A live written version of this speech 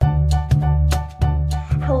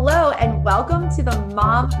Welcome to the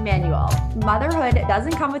Mom Manual. Motherhood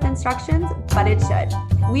doesn't come with instructions, but it should.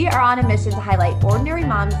 We are on a mission to highlight ordinary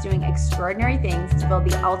moms doing extraordinary things to build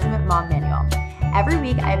the ultimate mom manual. Every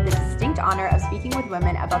week, I have the distinct honor of speaking with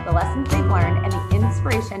women about the lessons they've learned and the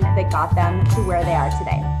inspiration that got them to where they are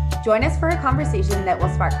today. Join us for a conversation that will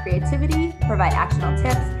spark creativity, provide actionable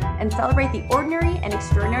tips, and celebrate the ordinary and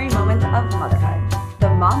extraordinary moments of motherhood. The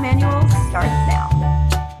Mom Manual starts now.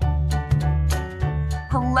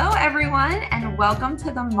 Hello, everyone, and welcome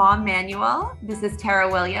to the Mom Manual. This is Tara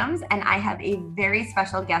Williams, and I have a very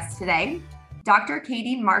special guest today, Dr.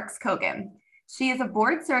 Katie Marks-Cogan. She is a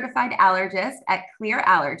board-certified allergist at Clear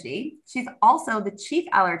Allergy. She's also the chief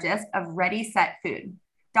allergist of Ready Set Food.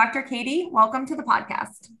 Dr. Katie, welcome to the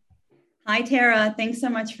podcast. Hi, Tara. Thanks so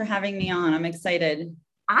much for having me on. I'm excited.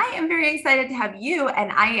 I am very excited to have you. And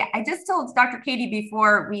I just told Dr. Katie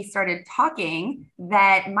before we started talking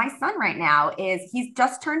that my son right now he's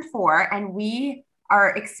just turned 4 and we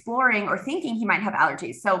are exploring or thinking he might have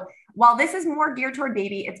allergies. So while this is more geared toward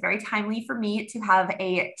baby, it's very timely for me to have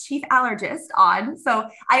a chief allergist on. So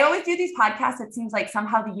I always do these podcasts. It seems like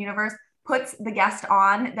somehow the universe puts the guest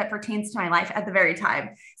on that pertains to my life at the very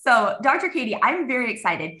time. So Dr. Katie, I'm very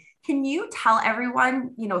excited. Can you tell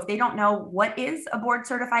everyone, if they don't know, what is a board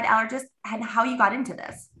certified allergist and how you got into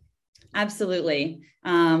this? Absolutely.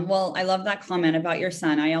 Well, I love that comment about your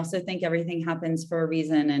son. I also think everything happens for a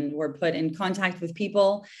reason, and we're put in contact with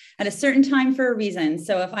people at a certain time for a reason.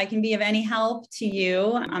 So if I can be of any help to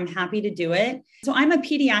you, I'm happy to do it. So I'm a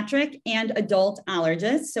pediatric and adult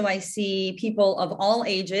allergist. So I see people of all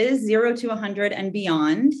ages, 0 to 100 and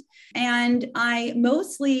beyond. And I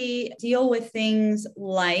mostly deal with things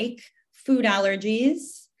like food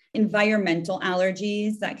allergies, environmental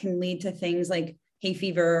allergies that can lead to things like hay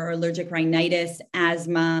fever or allergic rhinitis,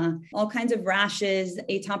 asthma, all kinds of rashes,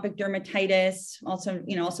 atopic dermatitis,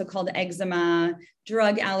 also called eczema,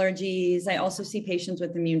 drug allergies. I also see patients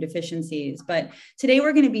with immune deficiencies. But today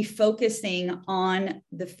we're going to be focusing on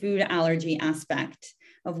the food allergy aspect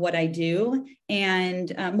of what I do,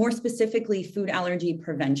 and more specifically, food allergy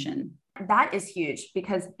prevention. That is huge,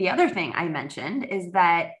 because the other thing I mentioned is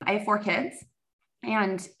that I have 4 kids.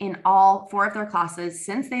 And in all 4 of their classes,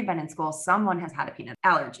 since they've been in school, someone has had a peanut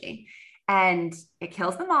allergy. And it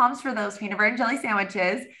kills the moms for those peanut butter and jelly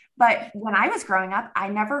sandwiches. But when I was growing up, I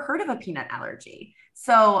never heard of a peanut allergy.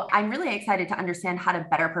 So I'm really excited to understand how to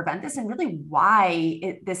better prevent this and really why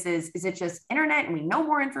is it just internet and we know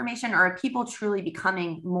more information, or are people truly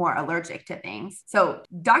becoming more allergic to things? So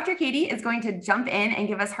Dr. Katie is going to jump in and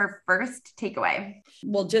give us her first takeaway.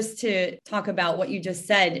 Well, just to talk about what you just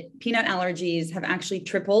said, peanut allergies have actually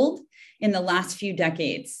tripled in the last few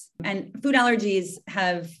decades, and food allergies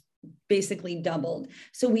have basically doubled.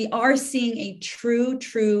 So we are seeing a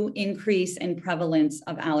true increase in prevalence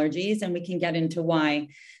of allergies, and we can get into why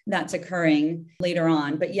that's occurring later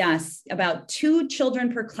on. But yes, about 2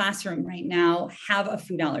 children per classroom right now have a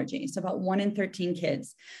food allergy. So about 1 in 13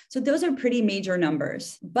 kids. So those are pretty major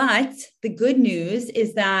numbers. But the good news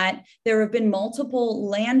is that there have been multiple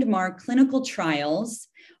landmark clinical trials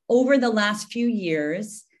over the last few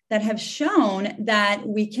years that have shown that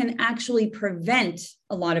we can actually prevent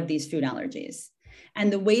a lot of these food allergies.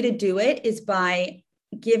 And the way to do it is by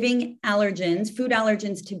giving food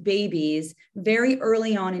allergens to babies very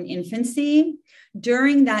early on in infancy.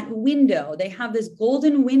 During that window, they have this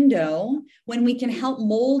golden window when we can help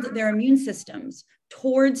mold their immune systems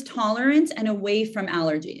towards tolerance and away from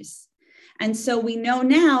allergies. And so we know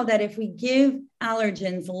now that if we give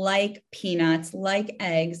allergens like peanuts, like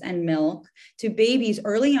eggs and milk to babies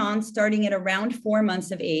early on, starting at around 4 months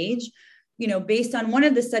of age, based on one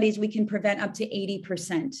of the studies, we can prevent up to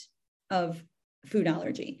 80% of food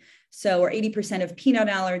allergy. So, or 80% of peanut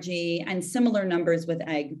allergy, and similar numbers with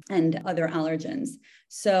egg and other allergens.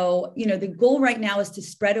 So, the goal right now is to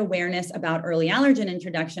spread awareness about early allergen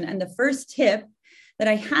introduction. And the first tip that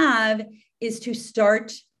I have is to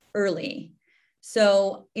start early.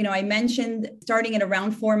 So, I mentioned starting at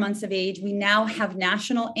around 4 months of age, we now have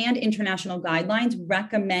national and international guidelines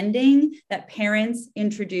recommending that parents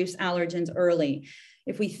introduce allergens early.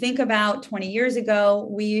 If we think about 20 years ago,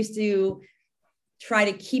 we used to try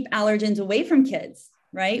to keep allergens away from kids,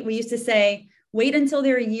 right? We used to say, wait until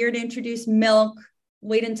they're a year to introduce milk,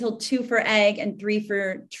 wait until 2 for egg and 3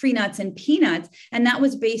 for tree nuts and peanuts. And that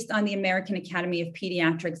was based on the American Academy of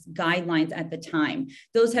Pediatrics guidelines at the time.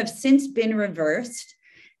 Those have since been reversed.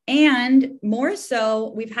 And more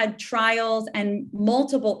so, we've had trials and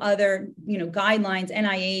multiple other, guidelines,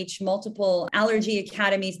 NIH, multiple allergy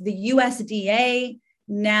academies, the USDA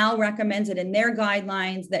now recommends it in their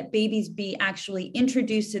guidelines that babies be actually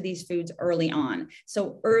introduced to these foods early on.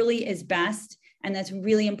 So early is best. And that's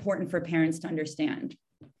really important for parents to understand.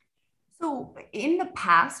 So in the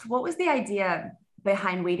past, what was the idea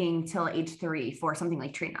behind waiting till age 3 for something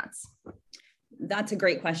like tree nuts? That's a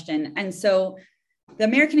great question. And so the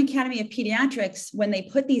American Academy of Pediatrics, when they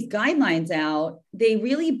put these guidelines out, they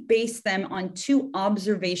really based them on 2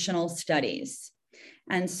 observational studies.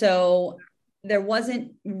 And so there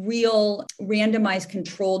wasn't real randomized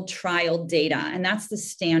controlled trial data. And that's the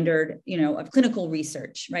standard, of clinical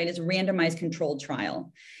research, right? Is a randomized controlled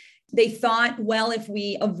trial. They thought, well, if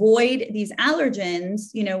we avoid these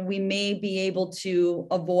allergens, we may be able to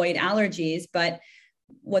avoid allergies. But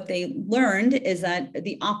what they learned is that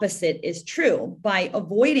the opposite is true. By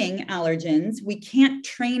avoiding allergens, we can't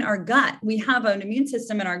train our gut. We have an immune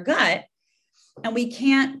system in our gut and we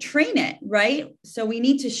can't train it, right? So we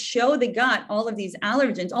need to show the gut all of these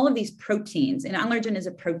allergens, all of these proteins. An allergen is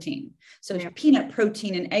a protein. So it's peanut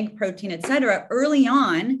protein and egg protein, et cetera, early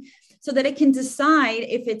on, so that it can decide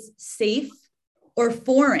if it's safe or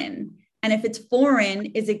foreign. And if it's foreign,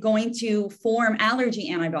 is it going to form allergy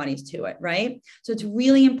antibodies to it, right? So it's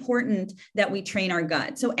really important that we train our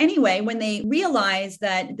gut. So anyway, when they realized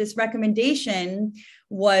that this recommendation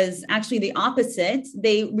was actually the opposite,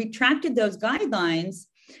 they retracted those guidelines.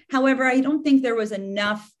 However, I don't think there was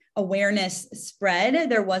enough awareness spread.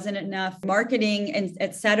 There wasn't enough marketing and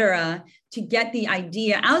et cetera to get the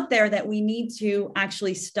idea out there that we need to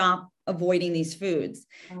actually stop avoiding these foods.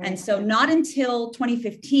 And so not until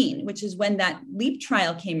 2015, which is when that LEAP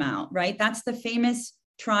trial came out, right? That's the famous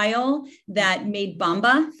trial that made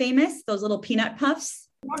Bamba famous, those little peanut puffs.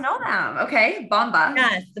 I don't know them. Okay. Bamba.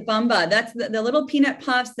 Yes, the Bamba. That's the little peanut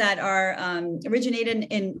puffs that are originated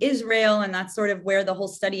in Israel. And that's sort of where the whole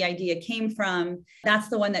study idea came from. That's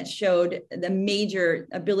the one that showed the major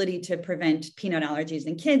ability to prevent peanut allergies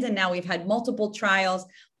in kids. And now we've had multiple trials.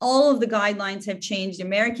 All of the guidelines have changed. The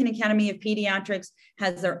American Academy of Pediatrics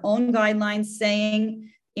has their own guidelines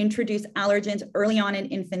saying introduce allergens early on in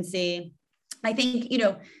infancy. I think,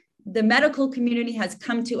 the medical community has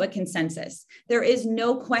come to a consensus. There is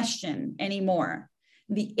no question anymore.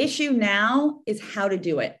 The issue now is how to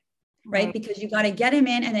do it, right? Because you got to get them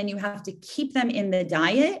in and then you have to keep them in the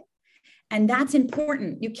diet. And that's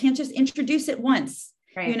important. You can't just introduce it once.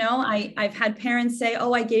 Right. I've had parents say,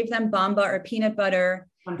 oh, I gave them Bamba or peanut butter,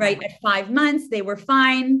 right? At 5 months, they were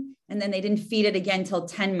fine. And then they didn't feed it again till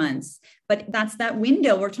 10 months. But that's that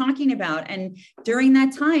window we're talking about. And during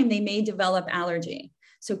that time, they may develop allergy.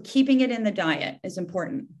 So keeping it in the diet is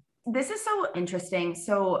important. This is so interesting.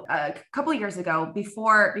 So a couple of years ago,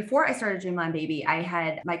 before I started Dreamland Baby,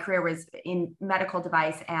 my career was in medical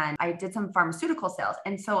device and I did some pharmaceutical sales.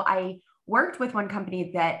 And so I worked with one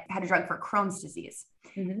company that had a drug for Crohn's disease.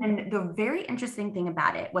 Mm-hmm. And the very interesting thing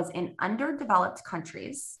about it was in underdeveloped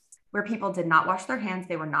countries where people did not wash their hands,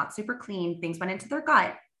 they were not super clean, things went into their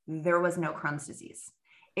gut, there was no Crohn's disease.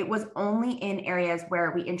 It was only in areas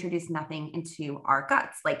where we introduced nothing into our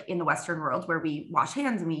guts, like in the Western world where we wash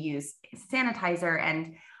hands and we use sanitizer.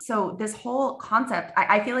 And so this whole concept,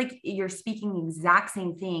 I feel like you're speaking the exact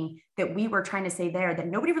same thing that we were trying to say there, that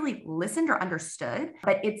nobody really listened or understood,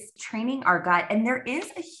 but it's training our gut. And there is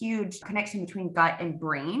a huge connection between gut and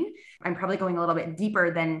brain. I'm probably going a little bit deeper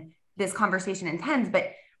than this conversation intends,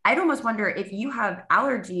 but I'd almost wonder if you have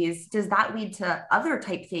allergies, does that lead to other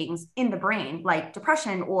type things in the brain, like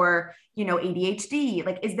depression or, ADHD?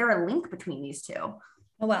 Like, is there a link between these two?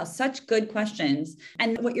 Oh, wow. Such good questions.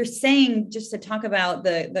 And what you're saying, just to talk about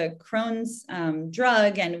the Crohn's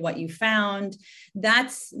drug and what you found,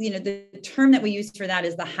 that's, the term that we use for that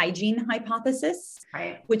is the hygiene hypothesis,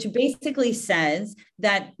 right? Which basically says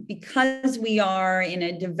that because we are in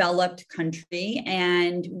a developed country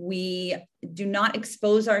and we do not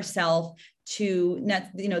expose ourselves to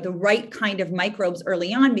the right kind of microbes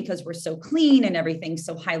early on because we're so clean and everything's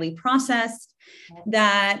so highly processed,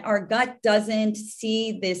 that our gut doesn't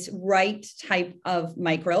see this right type of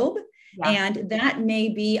microbe. Yeah. And that may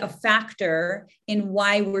be a factor in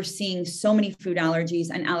why we're seeing so many food allergies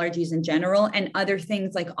and allergies in general, and other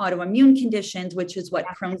things like autoimmune conditions, which is what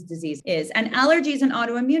Crohn's disease is. And allergies and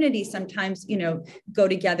autoimmunity sometimes, go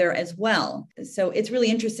together as well. So it's really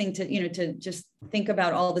interesting to just think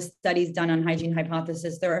about all the studies done on hygiene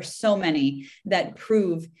hypothesis. There are so many that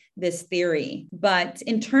prove this theory. But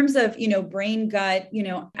in terms of, brain gut,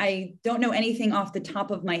 I don't know anything off the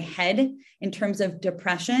top of my head in terms of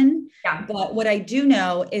depression. Yeah. But what I do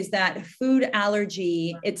know is that food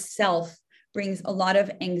allergy itself brings a lot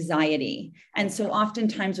of anxiety. And so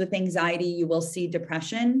oftentimes with anxiety, you will see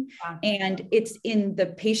depression, and it's in the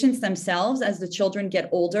patients themselves as the children get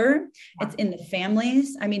older. It's in the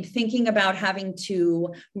families. I mean, thinking about having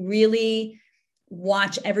to really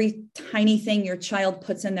watch every tiny thing your child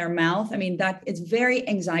puts in their mouth. I mean, that it's very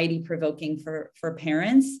anxiety provoking for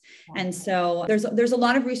parents. And so there's a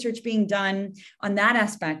lot of research being done on that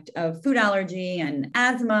aspect of food allergy and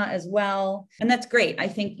asthma as well. And that's great. I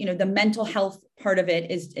think, the mental health part of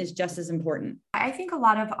it is just as important. I think a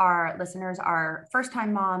lot of our listeners are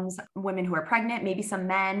first-time moms, women who are pregnant, maybe some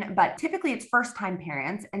men, but typically it's first-time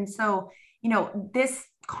parents. And so, this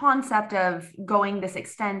concept of going this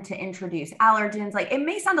extent to introduce allergens, like it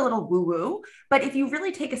may sound a little woo-woo, but if you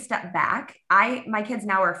really take a step back, my kids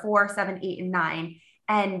now are 4, 7, 8, and 9.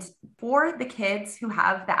 And for the kids who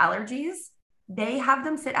have the allergies, they have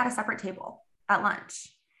them sit at a separate table at lunch.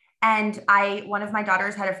 And one of my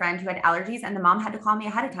daughters had a friend who had allergies, and the mom had to call me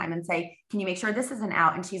ahead of time and say, can you make sure this isn't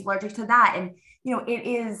out? And she's allergic to that. And, it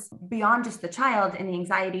is beyond just the child and the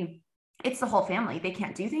anxiety. It's the whole family. They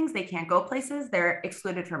can't do things. They can't go places. They're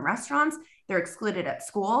excluded from restaurants. They're excluded at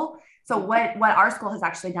school. So what our school has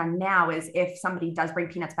actually done now is if somebody does bring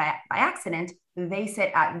peanuts by accident, they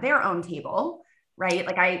sit at their own table, right?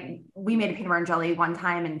 Like we made a peanut butter and jelly one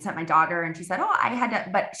time and sent my daughter, and she said, oh, I had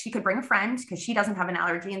to, but she could bring a friend because she doesn't have an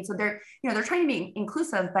allergy. And so they're trying to be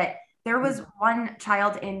inclusive, but there was one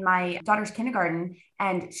child in my daughter's kindergarten,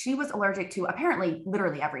 and she was allergic to apparently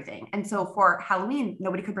literally everything. And so for Halloween,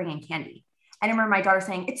 nobody could bring in candy. And I remember my daughter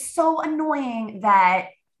saying, it's so annoying that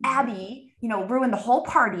Abby, ruined the whole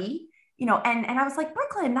party, and I was like,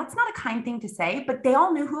 Brooklyn, that's not a kind thing to say, but they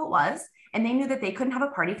all knew who it was. And they knew that they couldn't have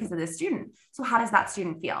a party because of this student. So how does that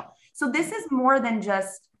student feel? So this is more than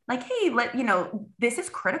just like, hey, this is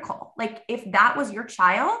critical. Like if that was your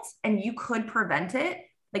child and you could prevent it,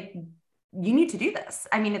 like you need to do this.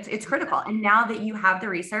 I mean, it's critical. And now that you have the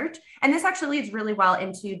research, and this actually leads really well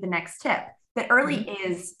into the next tip, that early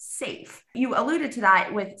is safe. You alluded to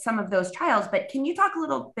that with some of those trials, but can you talk a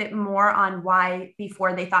little bit more on why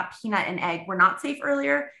before they thought peanut and egg were not safe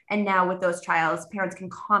earlier, and now with those trials, parents can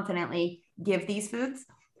confidently give these foods?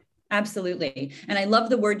 Absolutely. And I love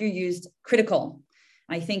the word you used, critical.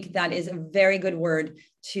 I think that is a very good word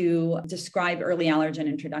to describe early allergen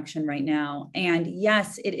introduction right now. And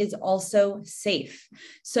yes, it is also safe.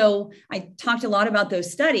 So I talked a lot about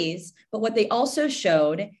those studies, but what they also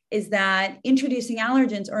showed is that introducing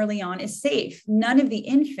allergens early on is safe. None of the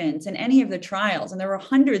infants in any of the trials, and there were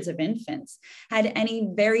hundreds of infants, had any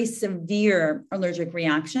very severe allergic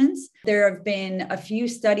reactions. There have been a few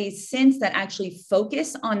studies since that actually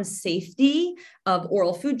focus on safety of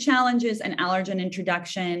oral food challenges and allergen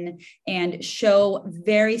introduction and show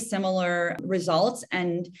very similar results.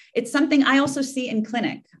 And it's something I also see in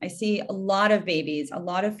clinic. I see a lot of babies, a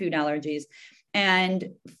lot of food allergies.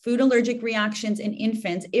 And food allergic reactions in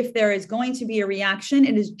infants, if there is going to be a reaction,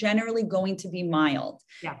 it is generally going to be mild.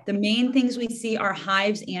 Yeah. The main things we see are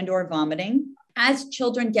hives and or vomiting. As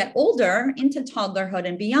children get older into toddlerhood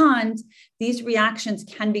and beyond, these reactions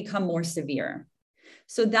can become more severe.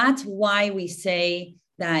 So that's why we say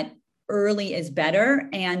that early is better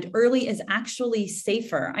and early is actually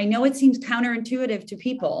safer. I know it seems counterintuitive to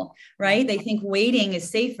people, right? They think waiting is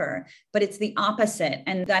safer, but it's the opposite.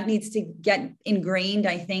 And that needs to get ingrained,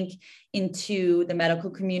 I think, into the medical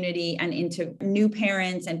community and into new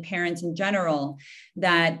parents and parents in general,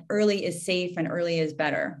 that early is safe and early is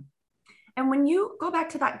better. And when you go back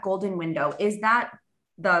to that golden window, is that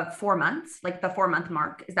the 4 months, like the 4-month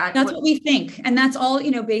mark? That's what we think. And that's all,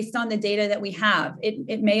 based on the data that we have.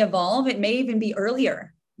 It may evolve. It may even be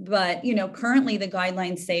earlier, but, currently the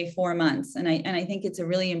guidelines say 4 months. And I think it's a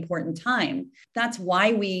really important time. That's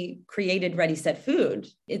why we created Ready Set Food.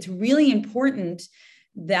 It's really important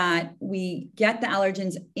that we get the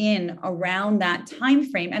allergens in around that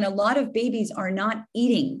time frame. And a lot of babies are not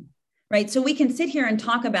eating, right? So we can sit here and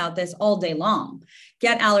talk about this all day long,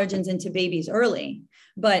 get allergens into babies early.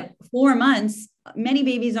 But 4 months, many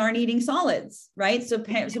babies aren't eating solids, right? So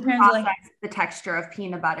parents are like, the texture of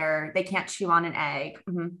peanut butter, they can't chew on an egg.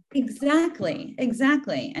 Mm-hmm.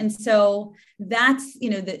 Exactly. And so that's,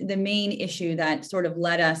 the main issue that sort of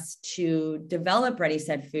led us to develop Ready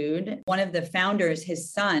Set Food. One of the founders,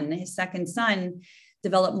 his second son,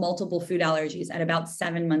 developed multiple food allergies at about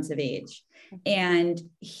 7 months of age. And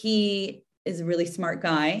he is a really smart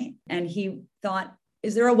guy. And he thought,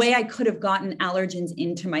 is there a way I could have gotten allergens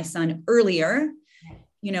into my son earlier,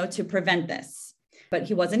 to prevent this? but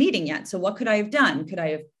he wasn't eating yet. So what could I have done? Could I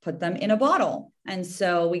have put them in a bottle? And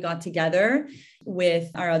so we got together with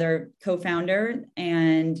our other co-founder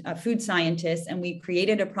and a food scientist, and we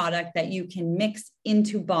created a product that you can mix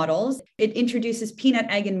into bottles. It introduces peanut,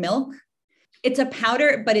 egg, and milk. It's a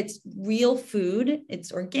powder, but it's real food.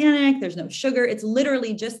 It's organic. There's no sugar. It's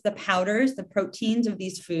literally just the powders, the proteins of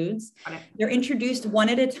these foods. They're introduced one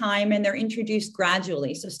at a time, and they're introduced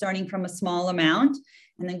gradually. So starting from a small amount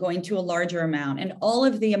and then going to a larger amount. And all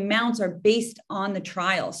of the amounts are based on the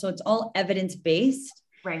trial. So it's all evidence-based.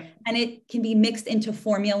 Right. And it can be mixed into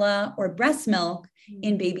formula or breast milk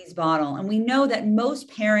in baby's bottle. And we know that most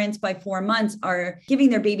parents by 4 months are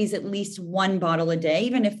giving their babies at least one bottle a day,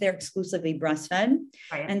 even if they're exclusively breastfed.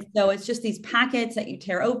 Right. And so it's just these packets that you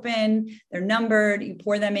tear open, they're numbered, you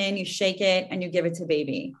pour them in, you shake it, and you give it to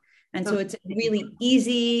baby. And so it's really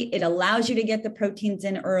easy. It allows you to get the proteins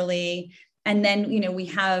in early. And then, we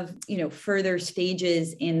have, further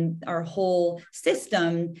stages in our whole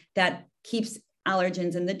system that keeps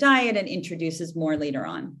allergens in the diet and introduces more later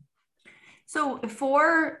on. So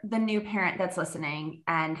for the new parent that's listening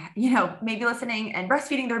and, maybe listening and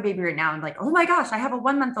breastfeeding their baby right now and like, oh my gosh, I have a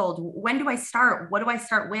 1-month-old. When do I start? What do I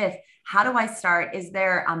start with? How do I start? Is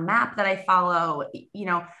there a map that I follow?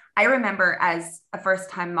 I remember as a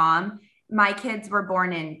first-time mom, my kids were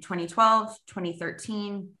born in 2012,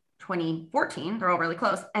 2013, 2014. They're all really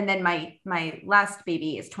close. And then my last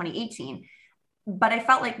baby is 2018. But I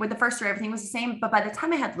felt like with the first year, everything was the same. But by the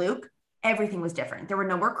time I had Luke, everything was different. There were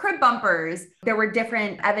no more crib bumpers. There were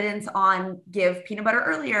different evidence on give peanut butter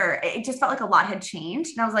earlier. It just felt like a lot had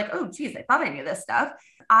changed. And I was like, oh, geez, I thought I knew this stuff.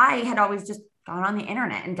 I had always just gone on the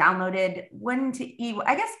internet and downloaded when to eat.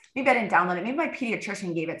 I guess maybe I didn't download it. Maybe my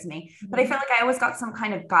pediatrician gave it to me, but I felt like I always got some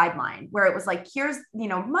kind of guideline where it was like, here's,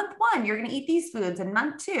 month 1, you're going to eat these foods, and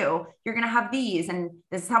month 2, you're going to have these, and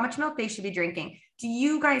this is how much milk they should be drinking. Do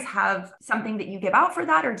you guys have something that you give out for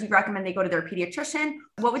that? Or do you recommend they go to their pediatrician?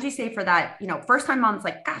 What would you say for that? First time mom's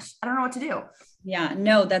like, gosh, I don't know what to do. Yeah,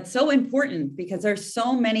 no, that's so important because there's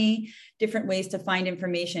so many different ways to find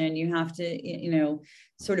information, and you have to,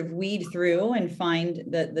 sort of weed through and find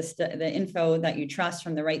the info that you trust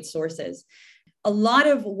from the right sources. A lot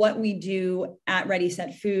of what we do at Ready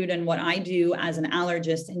Set Food and what I do as an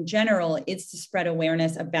allergist in general is to spread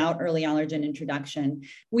awareness about early allergen introduction.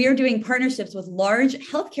 We are doing partnerships with large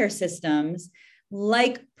healthcare systems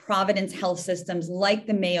like Providence Health Systems, like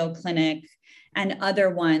the Mayo Clinic and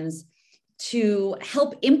other ones to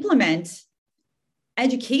help implement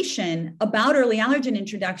education about early allergen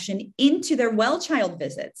introduction into their well child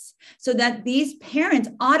visits so that these parents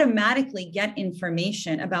automatically get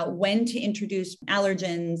information about when to introduce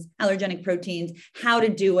allergens, allergenic proteins, how to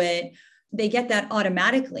do it. They get that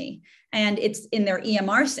automatically. And it's in their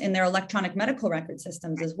EMRs, in their electronic medical record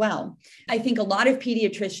systems as well. I think a lot of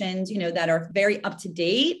pediatricians, that are very up to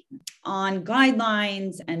date on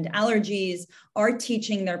guidelines and allergies are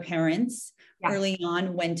teaching their parents early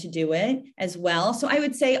on when to do it as well. So I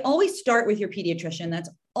would say always start with your pediatrician. That's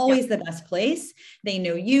always the best place. They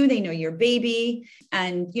know you, they know your baby.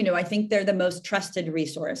 And, I think they're the most trusted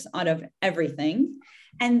resource out of everything.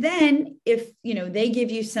 And then if, they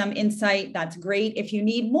give you some insight, that's great. If you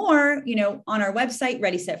need more, on our website,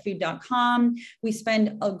 readysetfood.com, we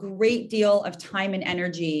spend a great deal of time and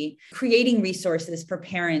energy creating resources for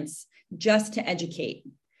parents just to educate.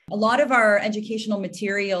 A lot of our educational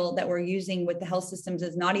material that we're using with the health systems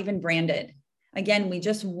is not even branded. Again, we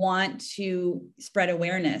just want to spread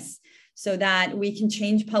awareness so that we can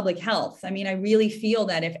change public health. I mean, I really feel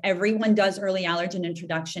that if everyone does early allergen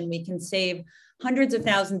introduction, we can save hundreds of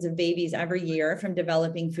thousands of babies every year from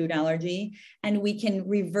developing food allergy, and we can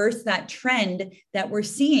reverse that trend that we're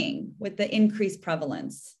seeing with the increased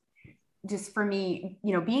prevalence. Just for me,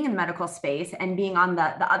 being in the medical space and being on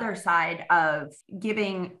the other side of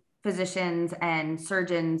giving physicians and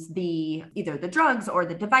surgeons either the drugs or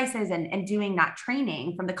the devices and doing that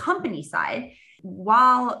training from the company side,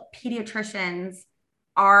 while pediatricians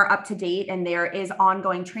are up to date and there is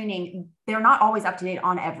ongoing training, they're not always up to date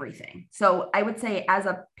on everything. So I would say as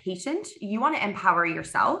a patient, you want to empower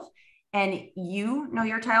yourself and you know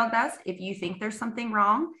your child best. If you think there's something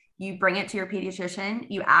wrong, you bring it to your pediatrician,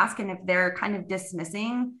 you ask, and if they're kind of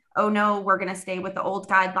dismissing, oh no, we're going to stay with the old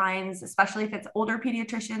guidelines, especially if it's older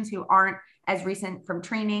pediatricians who aren't as recent from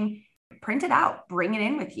training, print it out, bring it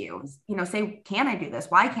in with you, say, can I do this?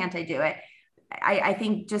 Why can't I do it? I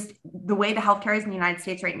think just the way the healthcare is in the United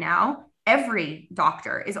States right now, every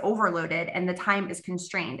doctor is overloaded and the time is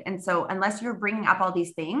constrained. And so unless you're bringing up all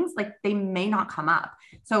these things, like they may not come up.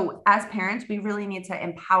 So as parents, we really need to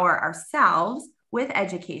empower ourselves with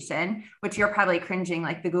education, which you're probably cringing,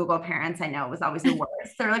 like the Google parents I know was always the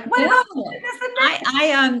worst. They're like, what No, about this and this?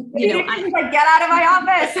 I get out of my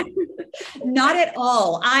office. not at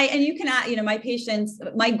all. And you can, my patients,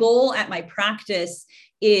 my goal at my practice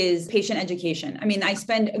is patient education. I mean, I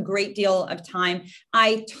spend a great deal of time.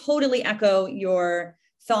 I totally echo your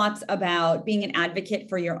thoughts about being an advocate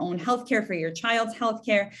for your own healthcare, for your child's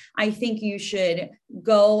healthcare. I think you should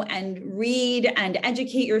go and read and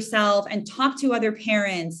educate yourself and talk to other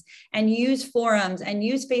parents and use forums and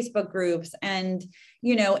use Facebook groups and,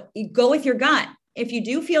 go with your gut. If you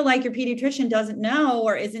do feel like your pediatrician doesn't know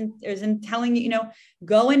or isn't telling you,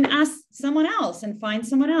 go and ask someone else and find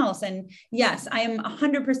someone else. And yes, I am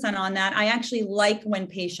 100% on that. I actually like when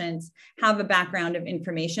patients have a background of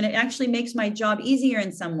information. It actually makes my job easier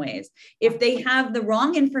in some ways. If they have the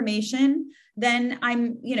wrong information, then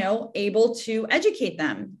I'm, able to educate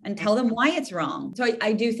them and tell them why it's wrong. So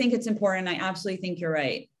I do think it's important. I absolutely think you're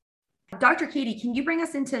right. Dr. Katie, can you bring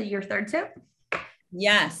us into your third tip?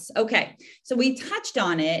 Yes. Okay. So we touched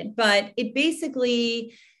on it, but it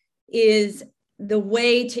basically is the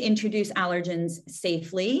way to introduce allergens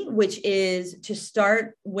safely, which is to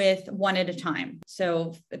start with one at a time.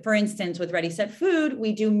 So for instance, with Ready Set Food,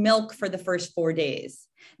 we do milk for the first 4 days.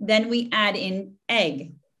 Then we add in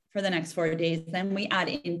egg for the next 4 days. Then we add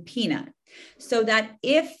in peanut so that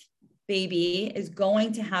if baby is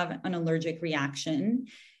going to have an allergic reaction,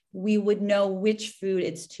 we would know which food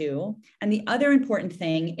it's to. And the other important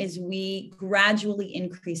thing is we gradually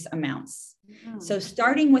increase amounts. So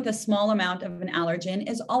starting with a small amount of an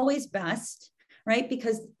allergen is always best, right?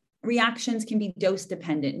 Because reactions can be dose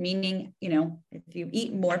dependent, meaning, if you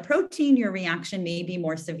eat more protein, your reaction may be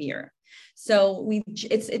more severe. So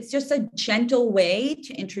it's just a gentle way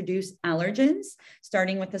to introduce allergens,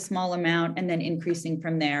 starting with a small amount and then increasing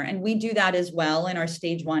from there. And we do that as well in our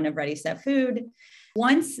stage 1 of Ready Set Food.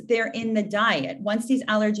 Once they're in the diet, once these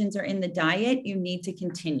allergens are in the diet, you need to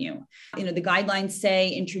continue. The guidelines say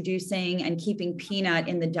introducing and keeping peanut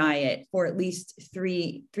in the diet for at least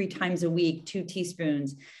three times a week, 2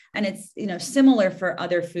 teaspoons. And it's, similar for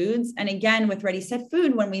other foods. And again, with Ready Set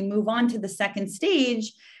Food, when we move on to the second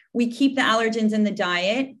stage, we keep the allergens in the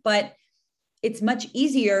diet, but it's much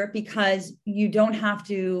easier because you don't have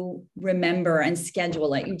to remember and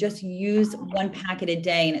schedule it. You just use 1 packet a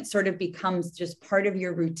day and it sort of becomes just part of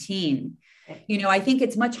your routine. I think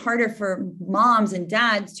it's much harder for moms and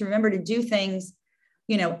dads to remember to do things,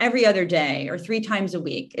 every other day or 3 times a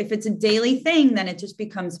week. If it's a daily thing, then it just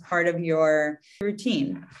becomes part of your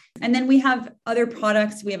routine. And then we have other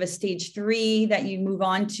products. We have a stage 3 that you move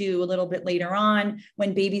on to a little bit later on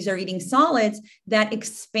when babies are eating solids that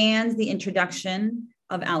expands the introduction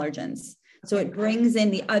of allergens. So it brings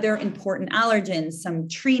in the other important allergens, some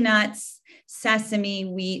tree nuts, sesame,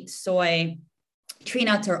 wheat, soy. Tree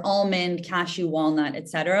nuts are almond, cashew, walnut,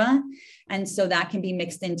 etc. And so that can be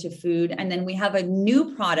mixed into food. And then we have a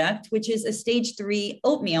new product, which is a stage 3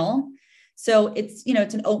 oatmeal. So it's,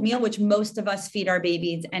 it's an oatmeal, which most of us feed our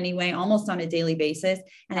babies anyway, almost on a daily basis.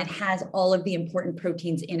 And it has all of the important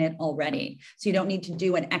proteins in it already. So you don't need to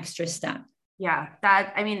do an extra step. Yeah,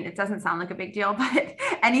 it doesn't sound like a big deal, but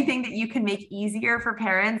anything that you can make easier for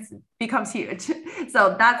parents becomes huge.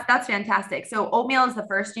 So that's fantastic. So oatmeal is the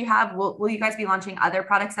first you have. Will you guys be launching other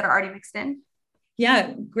products that are already mixed in?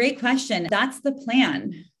 Yeah, great question. That's the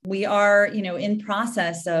plan. We are, in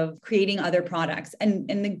process of creating other products. And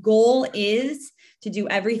the goal is to do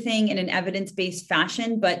everything in an evidence-based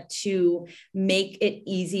fashion, but to make it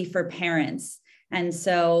easy for parents. And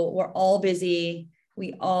so we're all busy.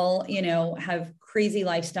 We all, have crazy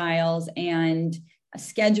lifestyles, and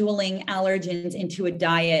scheduling allergens into a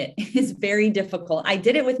diet is very difficult. I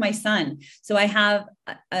did it with my son. So I have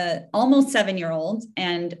a almost 7-year-old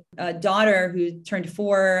and a daughter who turned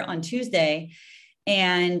 4 on Tuesday.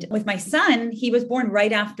 And with my son, he was born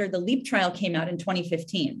right after the LEAP trial came out in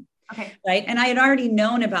 2015. Okay. Right. And I had already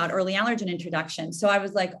known about early allergen introduction. So I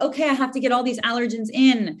was like, okay, I have to get all these allergens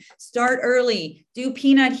in, start early, do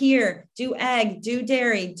peanut here, do egg, do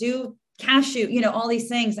dairy, do cashew, all these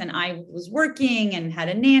things. And I was working and had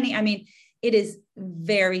a nanny. It is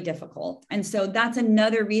very difficult. And so that's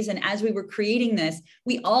another reason, as we were creating this,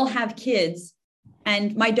 we all have kids.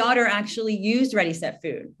 And my daughter actually used Ready Set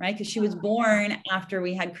Food, right? Because she was born after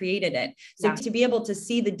we had created it. So to be able to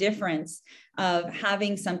see the difference of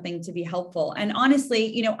having something to be helpful. And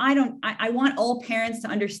honestly, I want all parents to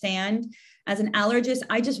understand, as an allergist,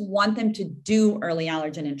 I just want them to do early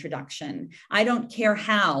allergen introduction. I don't care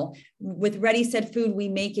how. With Ready Set Food, we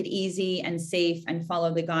make it easy and safe and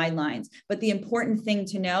follow the guidelines. But the important thing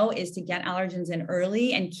to know is to get allergens in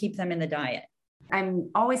early and keep them in the diet.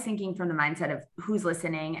 I'm always thinking from the mindset of who's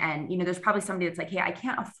listening. And, there's probably somebody that's like, hey, I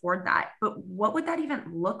can't afford that. But what would that even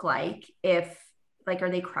look like if, like, are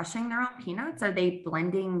they crushing their own peanuts? Are they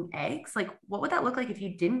blending eggs? Like, what would that look like if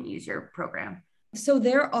you didn't use your program? So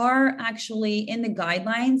there are actually in the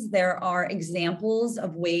guidelines, there are examples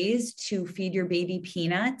of ways to feed your baby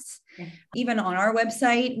peanuts. Okay. Even on our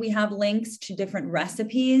website, we have links to different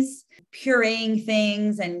recipes, pureeing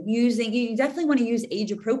things and you definitely want to use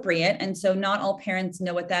age appropriate. And so not all parents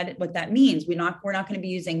know what that means. We're not going to be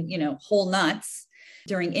using, whole nuts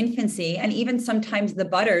during infancy. And even sometimes the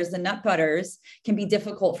nut butters can be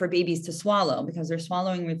difficult for babies to swallow because their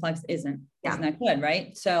swallowing reflex isn't that good,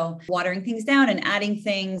 right? So watering things down and adding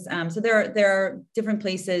things. So there are different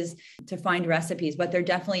places to find recipes, but they're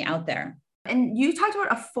definitely out there. And you talked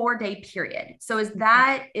about a 4-day period. So is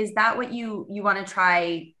that what you want to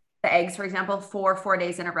try the eggs, for example, for 4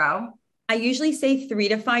 days in a row? I usually say 3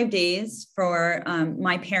 to 5 days for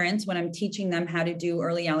my parents when I'm teaching them how to do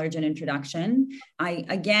early allergen introduction.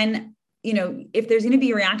 If there's going to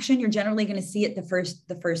be a reaction, you're generally going to see it the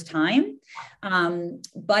first time.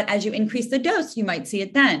 But as you increase the dose, you might see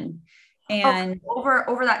it then. And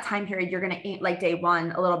over that time period, you're going to eat like day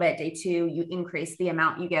 1 a little bit, day 2, you increase the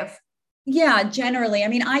amount you give. Yeah, generally. I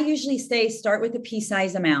mean, I usually say start with a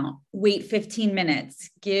pea-size amount, wait 15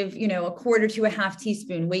 minutes, give, a quarter to a half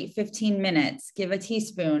teaspoon, wait 15 minutes, give a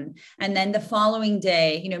teaspoon. And then the following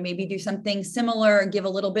day, maybe do something similar, give a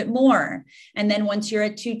little bit more. And then once you're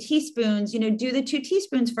at 2 teaspoons, do the 2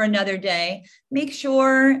 teaspoons for another day, make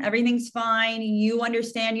sure everything's fine. You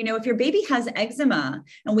understand, if your baby has eczema,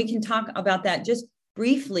 and we can talk about that just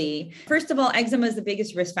briefly. First of all, eczema is the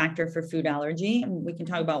biggest risk factor for food allergy, and we can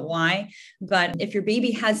talk about why. But if your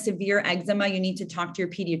baby has severe eczema, you need to talk to your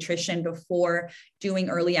pediatrician before doing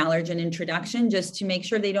early allergen introduction, just to make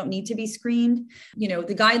sure they don't need to be screened.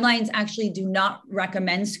 The guidelines actually do not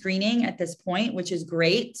recommend screening at this point, which is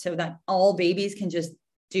great, so that all babies can just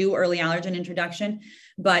do early allergen introduction.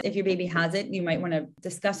 But if your baby has it, you might want to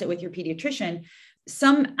discuss it with your pediatrician.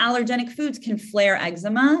 Some allergenic foods can flare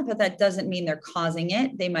eczema, but that doesn't mean they're causing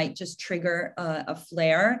it. They might just trigger a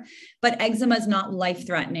flare, but eczema is not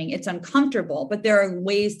life-threatening. It's uncomfortable, but there are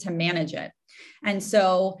ways to manage it. And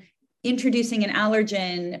so introducing an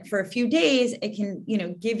allergen for a few days, it can,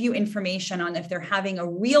 give you information on if they're having a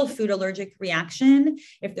real food allergic reaction,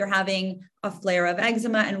 if they're having a flare of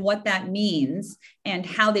eczema and what that means and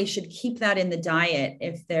how they should keep that in the diet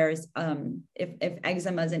if there's, if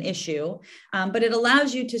eczema is an issue. But it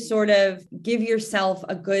allows you to sort of give yourself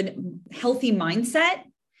a good, healthy mindset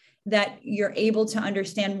that you're able to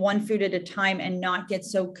understand one food at a time and not get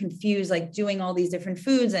so confused, like doing all these different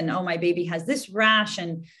foods and, oh, my baby has this rash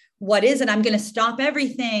and what is it? I'm going to stop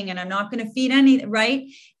everything and I'm not going to feed any, right?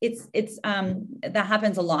 It's that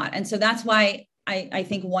happens a lot. And so that's why I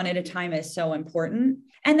think one at a time is so important.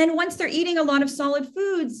 And then once they're eating a lot of solid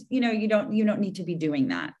foods, you don't need to be doing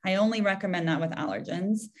that. I only recommend that with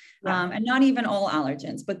allergens, and not even all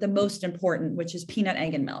allergens, but the most important, which is peanut,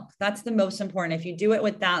 egg, and milk. That's the most important. If you do it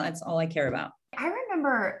with that, that's all I care about. I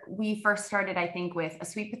remember we first started, I think, with a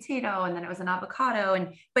sweet potato and then it was an avocado.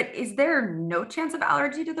 But is there no chance of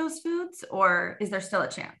allergy to those foods, or is there still a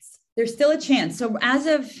chance? There's still a chance. So as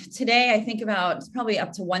of today, I think about probably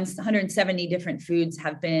up to 170 different foods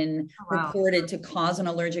have been reported to cause an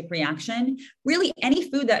allergic reaction. Really, any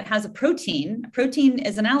food that has a protein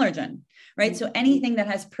is an allergen, right? So anything that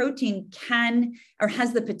has protein can or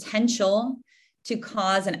has the potential to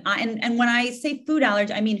cause and when I say food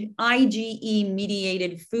allergy, I mean IgE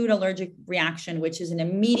mediated food allergic reaction, which is an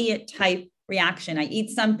immediate type reaction. I eat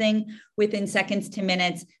something within seconds to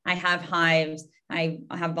minutes, I have hives, I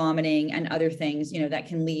have vomiting and other things, that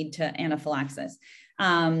can lead to anaphylaxis.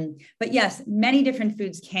 But yes, many different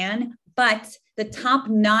foods can, but the top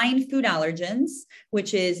 9 food allergens,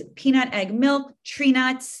 which is peanut, egg, milk, tree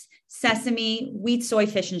nuts, sesame, wheat, soy,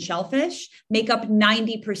 fish, and shellfish, make up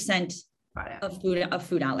 90% of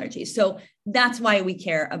food allergies. So that's why we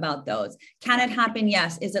care about those. Can it happen?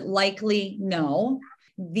 Yes. Is it likely? No.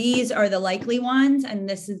 These are the likely ones. And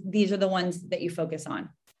these are the ones that you focus on.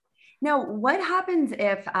 Now, what happens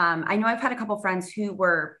if, I know I've had a couple friends who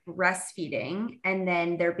were breastfeeding and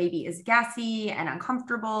then their baby is gassy and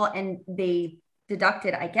uncomfortable and they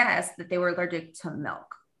deducted, I guess, that they were allergic to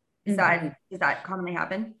milk. Does that commonly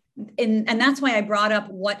happen? And that's why I brought up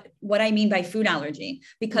what I mean by food allergy,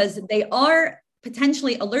 because they are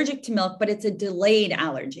potentially allergic to milk, but it's a delayed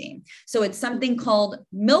allergy. So it's something called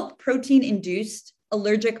milk protein induced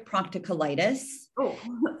allergic proctocolitis. Oh,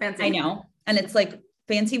 fancy. I know. And it's like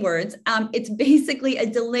fancy words. It's basically a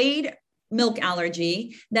delayed milk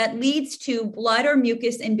allergy that leads to blood or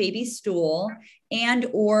mucus in baby's stool and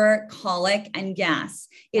or colic and gas.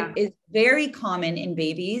 It is very common in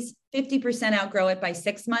babies. 50% outgrow it by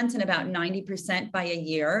 6 months and about 90% by a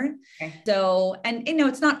year. Okay. So, and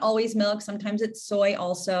it's not always milk. Sometimes it's soy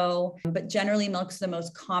also, but generally milk's the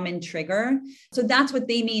most common trigger. So that's what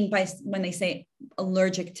they mean by when they say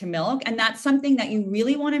allergic to milk. And that's something that you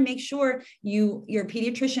really want to make sure your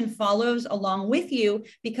pediatrician follows along with you,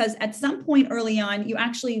 because at some point early on, you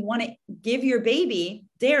actually want to give your baby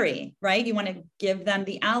dairy, right? You want to give them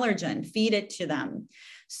the allergen, feed it to them.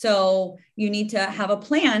 So you need to have a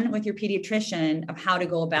plan with your pediatrician of how to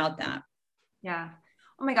go about that. Yeah.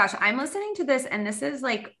 Oh my gosh, I'm listening to this and this is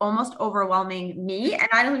like almost overwhelming me. And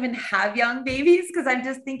I don't even have young babies because I'm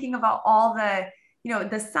just thinking about all the,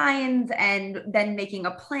 the signs and then making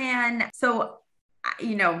a plan. So,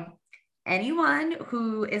 anyone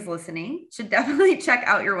who is listening should definitely check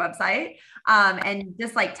out your website. And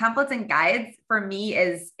just like templates and guides for me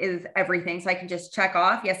is everything. So I can just check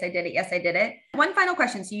off. Yes, I did it. Yes, I did it. One final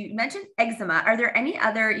question. So you mentioned eczema. Are there any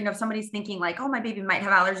other, if somebody's thinking like, oh, my baby might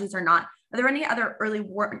have allergies or not, are there any other early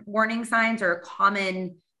warning signs or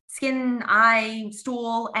common skin, eye,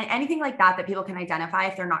 stool, anything like that people can identify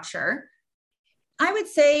if they're not sure? I would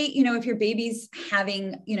say, if your baby's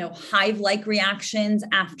having, hive-like reactions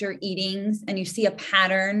after eating and you see a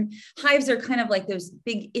pattern, hives are kind of like those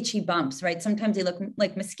big itchy bumps, right? Sometimes they look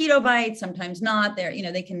like mosquito bites, sometimes not. They're,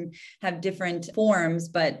 they can have different forms,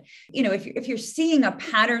 but, if you're seeing a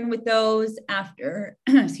pattern with those after,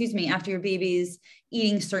 after your baby's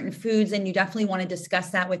eating certain foods, then you definitely want to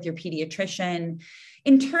discuss that with your pediatrician.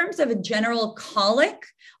 In terms of a general colic,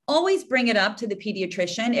 always bring it up to the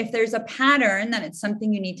pediatrician. If there's a pattern, then it's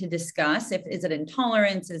something you need to discuss. Is it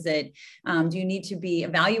intolerance? Is it, do you need to be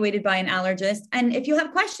evaluated by an allergist? And if you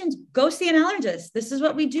have questions, go see an allergist. This is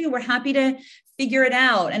what we do. We're happy to figure it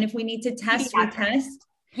out. And if we need to test, we test.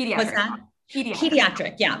 Pediatric. What's that?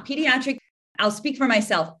 Pediatric. Yeah. Pediatric. I'll speak for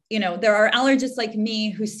myself. There are allergists like me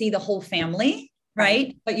who see the whole family.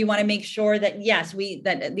 Right. But you want to make sure that, yes,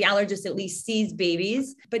 that the allergist at least sees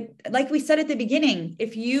babies. But like we said at the beginning,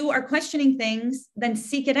 if you are questioning things, then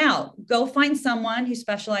seek it out. Go find someone who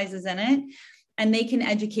specializes in it and they can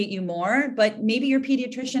educate you more. But maybe your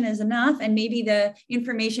pediatrician is enough. And maybe the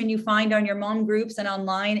information you find on your mom groups and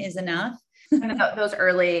online is enough. Those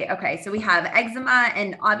early. Okay. So we have eczema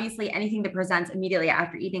and obviously anything that presents immediately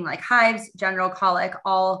after eating, like hives, general colic,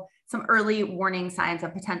 all some early warning signs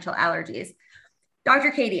of potential allergies.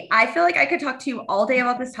 Dr. Katie, I feel like I could talk to you all day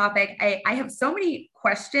about this topic. I have so many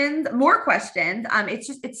questions, more questions.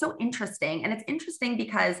 It's so interesting. And it's interesting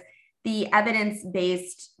because the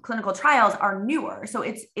evidence-based clinical trials are newer. So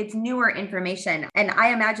it's newer information. And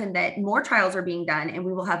I imagine that more trials are being done and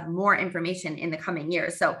we will have more information in the coming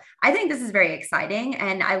years. So I think this is very exciting.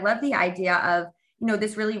 And I love the idea of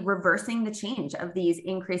this really reversing the change of these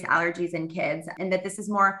increased allergies in kids, and that this is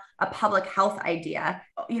more a public health idea,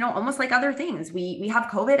 almost like other things. We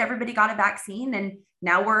have COVID, everybody got a vaccine, and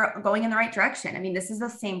now we're going in the right direction. I mean, this is the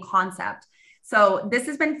same concept. So this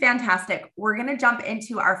has been fantastic. We're going to jump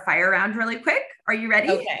into our fire round really quick. Are you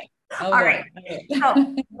ready? Okay. All right.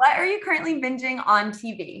 So what are you currently binging on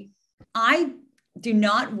TV? I do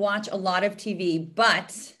not watch a lot of TV,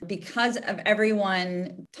 but because of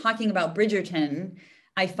everyone talking about Bridgerton,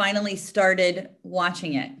 I finally started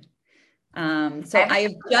watching it. So I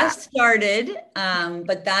have just started,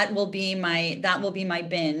 but that will be my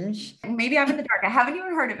binge. Maybe I'm in the dark. I haven't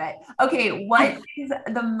even heard of it. Okay. What is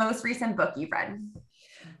the most recent book you've read?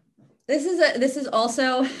 This is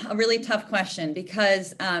also a really tough question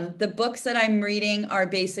because the books that I'm reading are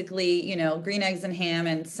basically, Green Eggs and Ham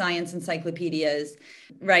and science encyclopedias,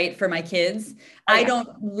 right, for my kids. Oh, yeah. I don't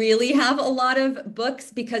really have a lot of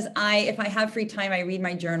books because if I have free time, I read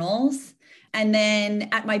my journals. And then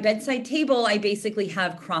at my bedside table, I basically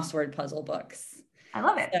have crossword puzzle books. I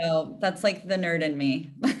love it. So that's like the nerd in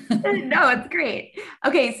me. No, it's great.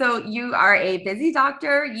 Okay. So you are a busy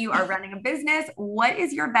doctor. You are running a business. What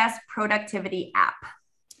is your best productivity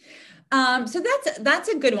app? So that's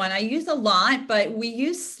a good one. I use a lot, but we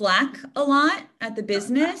use Slack a lot at the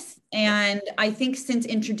business. And I think since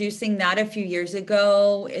introducing that a few years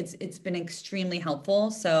ago, it's been extremely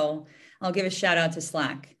helpful. So I'll give a shout out to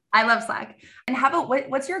Slack. I love Slack. And how about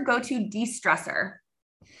what's your go-to de-stressor?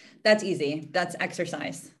 That's easy. That's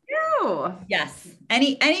exercise. Ew. Yes.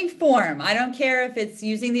 Any form. I don't care if it's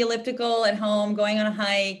using the elliptical at home, going on a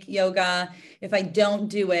hike, yoga. If I don't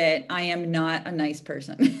do it, I am not a nice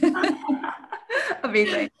person.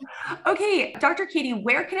 Amazing. Okay, Dr. Katie,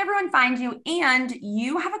 where can everyone find you? And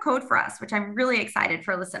you have a code for us, which I'm really excited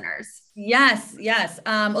for listeners. Yes, yes.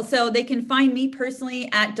 So they can find me personally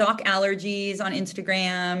at Doc Allergies on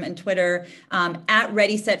Instagram and Twitter, at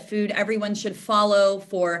Ready Set Food. Everyone should follow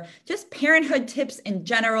for just parenthood tips in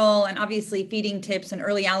general, and obviously feeding tips and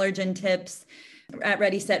early allergen tips at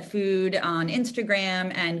Ready Set Food on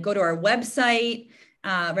Instagram, and go to our website,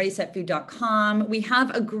 readysetfood.com. We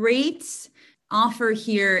have a great offer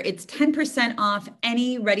here. It's 10% off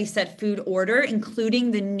any Ready Set Food order,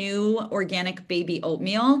 including the new organic baby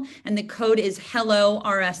oatmeal. And the code is HELLO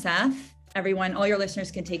RSF. Everyone, all your listeners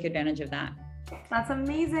can take advantage of that. That's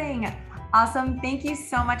amazing. Awesome. Thank you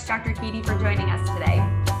so much, Dr. Katie, for joining us today.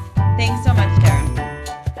 Thanks so